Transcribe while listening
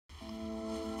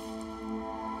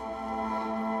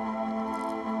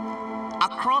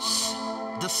Across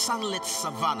the sunlit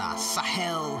savannah,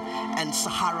 Sahel, and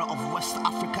Sahara of West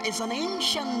Africa is an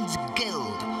ancient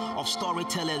guild of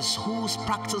storytellers whose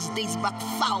practice dates back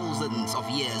thousands of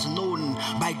years, known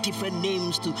by different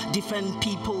names to different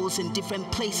peoples in different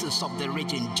places of the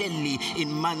region. Jelly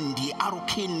in Mandi,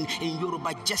 Arokin in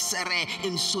Yoruba, Jessere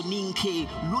in Soninke,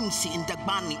 Lunsi in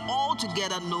Dagbani, all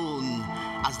together known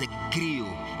as the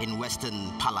griot in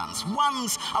Western parlance.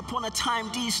 Once upon a time,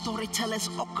 these storytellers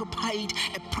occupied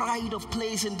a pride of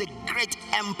place in the great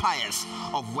empires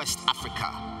of West Africa.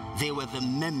 They were the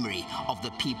memory of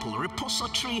the people,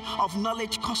 repository of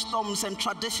knowledge, customs, and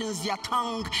traditions, their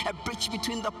tongue, a bridge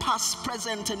between the past,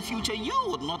 present, and future. You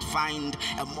would not find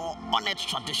a more honored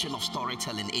tradition of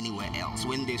storytelling anywhere else.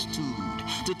 When they stood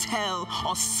to tell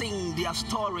or sing their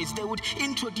stories, they would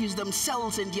introduce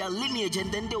themselves and their lineage, and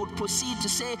then they would proceed to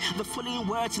say the following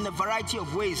words in a variety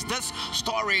of ways. This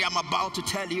story I'm about to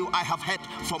tell you, I have heard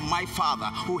from my father,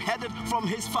 who heard it from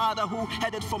his father, who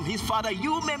heard it from his father.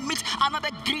 You may meet another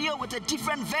griot with a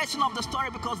different version of the story,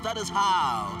 because that is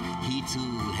how he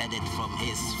too heard it from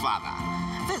his father.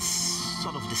 This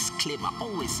sort of disclaimer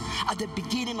always at the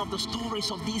beginning of the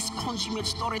stories of these consummate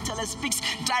storytellers speaks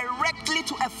directly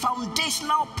to a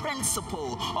foundational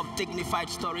principle of dignified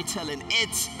storytelling.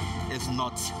 It is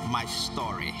not my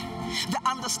story. The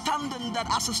understanding that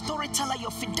as a storyteller,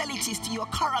 your fidelity is to your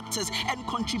characters and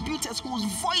contributors whose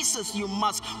voices you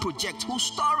must project, whose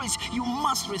stories you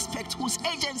must respect, whose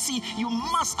agency you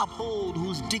must uphold,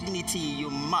 whose dignity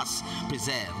you must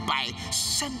preserve. By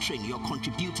centering your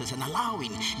contributors and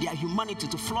allowing their humanity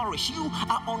to flourish, you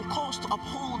are on course to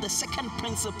uphold the second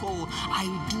principle, I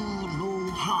do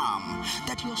no harm.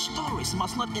 That your stories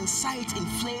must not incite,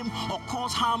 inflame, or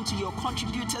cause harm to your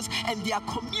contributors and their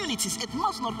communities. It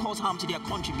must not cause harm to their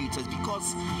contributors,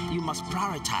 because you must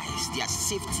prioritize their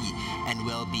safety and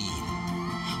well-being.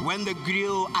 When the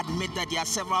griot admit that there are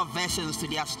several versions to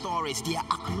their stories, they are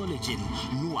acknowledging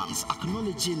nuance,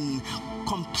 acknowledging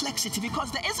complexity,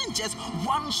 because there isn't just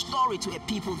one story to a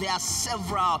people, there are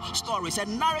several stories. A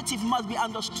narrative must be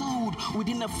understood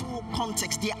within a full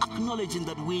context. They are acknowledging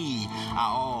that we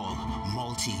are all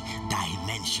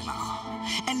multi-dimensional.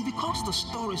 And because the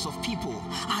stories of people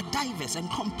are diverse and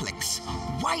complex,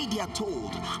 why they are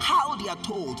told, how they are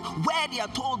told, where they are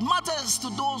told matters to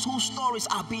those whose stories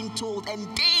are being told, and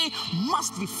they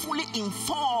must be fully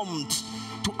informed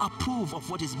to approve of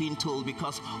what is being told,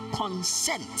 because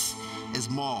consent is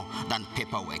more than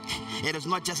paperwork. It is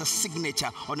not just a signature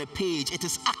on a page, it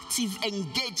is active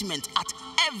engagement at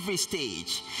every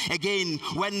stage. Again,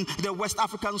 when the West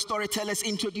African storytellers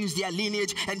introduce their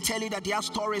lineage and tell you that their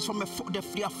stories from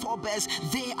their forebears,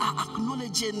 they are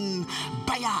acknowledging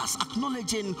bias,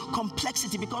 acknowledging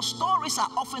complexity, because stories are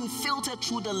often filtered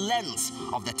through the lens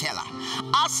of the teller.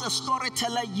 As a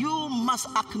storyteller, you must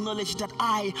acknowledge that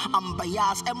I am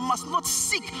biased and must not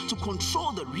seek to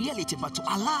control the reality, but to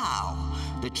allow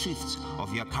the truth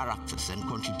of your characters and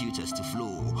contributors to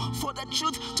flow. For the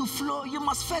truth to flow, you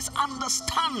must first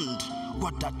understand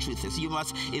what that truth is. You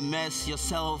must immerse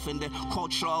yourself in the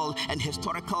cultural and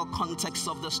historical context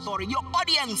of the story. Your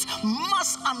audience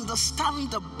must understand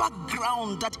the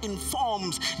background that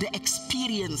informs the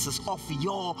experiences of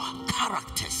your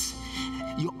characters.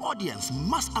 Your audience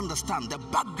must understand the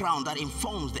background that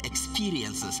informs the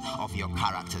experiences of your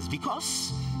characters,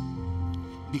 because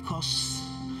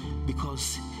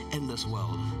in this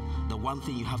world, the one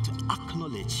thing you have to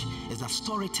acknowledge is that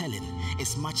storytelling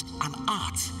is much an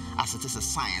art as it is a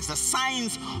science. The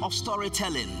science of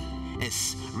storytelling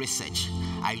is research.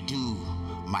 I do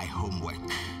my homework.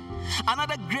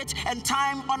 Another great and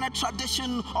time-honored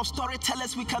tradition of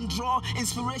storytellers we can draw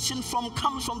inspiration from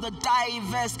comes from the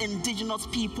diverse indigenous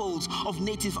peoples of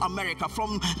Native America,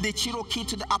 from the Cherokee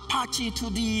to the Apache to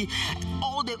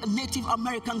all the Native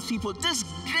American people. This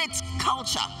great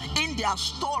culture in their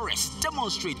stories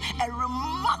demonstrate a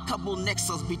remarkable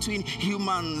nexus between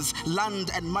humans,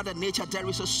 land, and Mother Nature. There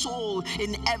is a soul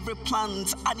in every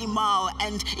plant, animal,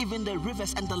 and even the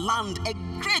rivers and the land. A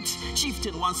great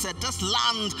chieftain once said, "This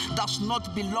land does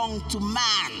not belong to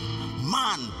man.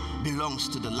 Man belongs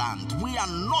to the land." We are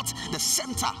not the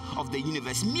center of the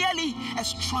universe, merely a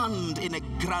strand in a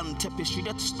grand tapestry.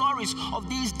 The stories of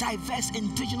these diverse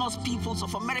indigenous peoples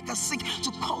of America seek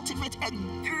to cultivate a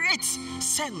great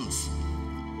sense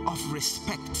of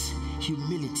respect,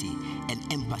 humility,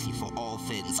 and empathy for all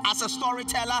things. As a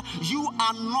storyteller, you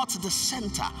are not the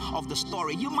center of the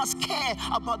story. You must care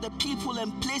about the people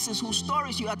and places whose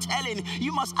stories you are telling.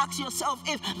 You must ask yourself,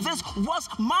 if this was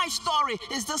my story,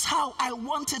 is this how I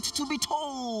want it to be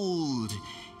told?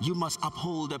 you must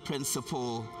uphold the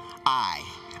principle, I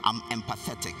am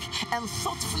empathetic, and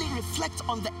thoughtfully reflect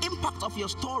on the impact of your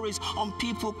stories on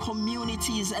people,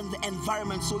 communities, and the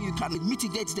environment so you can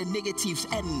mitigate the negatives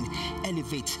and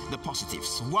elevate the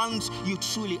positives. Once you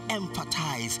truly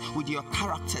empathize with your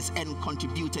characters and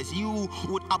contributors, you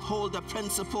would uphold the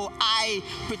principle, I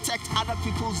protect other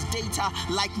people's data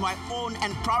like my own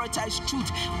and prioritize truth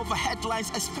over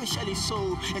headlines, especially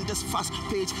so in this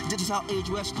fast-paced digital age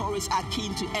where stories are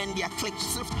keen to end their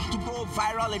clicks, to go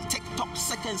viral in TikTok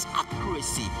seconds.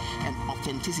 Accuracy and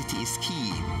authenticity is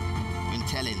key in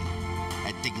telling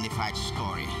a dignified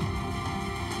story.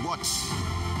 What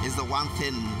is the one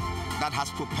thing that has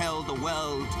propelled the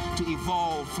world to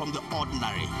evolve from the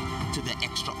ordinary to the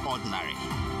extraordinary,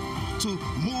 to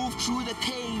move through the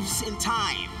caves in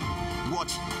time?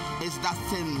 What is that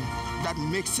thing that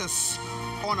makes us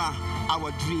honor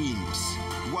our dreams?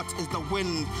 What is the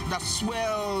wind that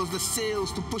swells the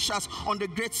sails to push us on the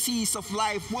great seas of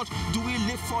life? What do we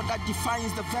live for that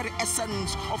defines the very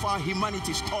essence of our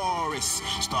humanity? Stories.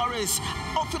 Stories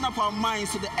open up our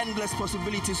minds to the endless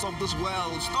possibilities of this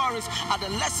world. Stories are the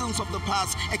lessons of the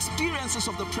past, experiences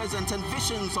of the present, and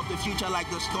visions of the future, like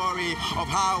the story of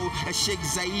how a Sheikh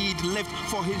Zayed lived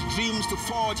for his dreams to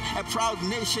forge a proud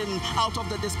nation out of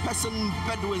the dispersing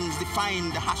Bedouins, defying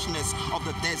the harshness of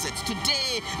the desert.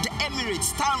 Today, the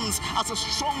Emirates stands as a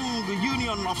strong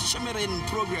union of shimmering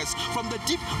progress, from the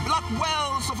deep black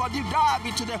wells of Abu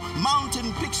Dhabi to the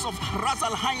mountain peaks of Ras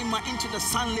Al Khaimah, into the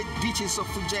sunlit beaches of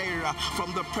Fujairah,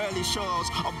 from the pearly shores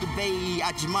of Dubai,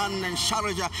 Ajman, and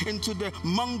Sharjah into the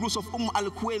mangroves of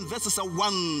Al Quwain. This is a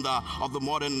wonder of the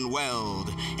modern world,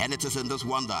 and it is in this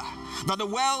wonder that the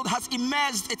world has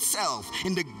immersed itself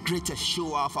in the greatest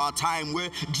show of our time, where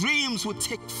dreams would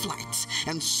take flight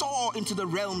and soar into the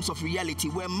realms of reality,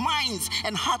 where minds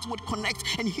and hearts would connect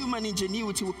and human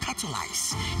ingenuity would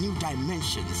catalyze new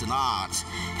dimensions in art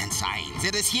and science.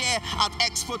 It is here at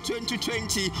Expo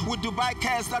 2020 with Dubai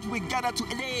Cares that we gather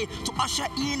today to usher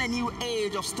in a new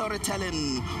age of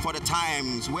storytelling for the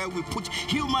times, where we put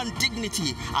human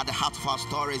dignity at the heart of our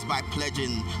stories by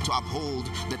pledging to uphold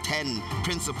the 10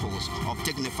 principles of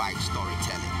dignified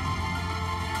storytelling.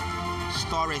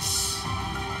 Stories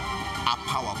are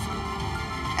powerful.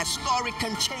 A story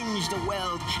can change the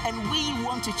world, and we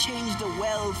want to change the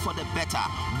world for the better,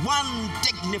 one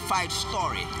dignified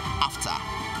story after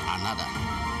another.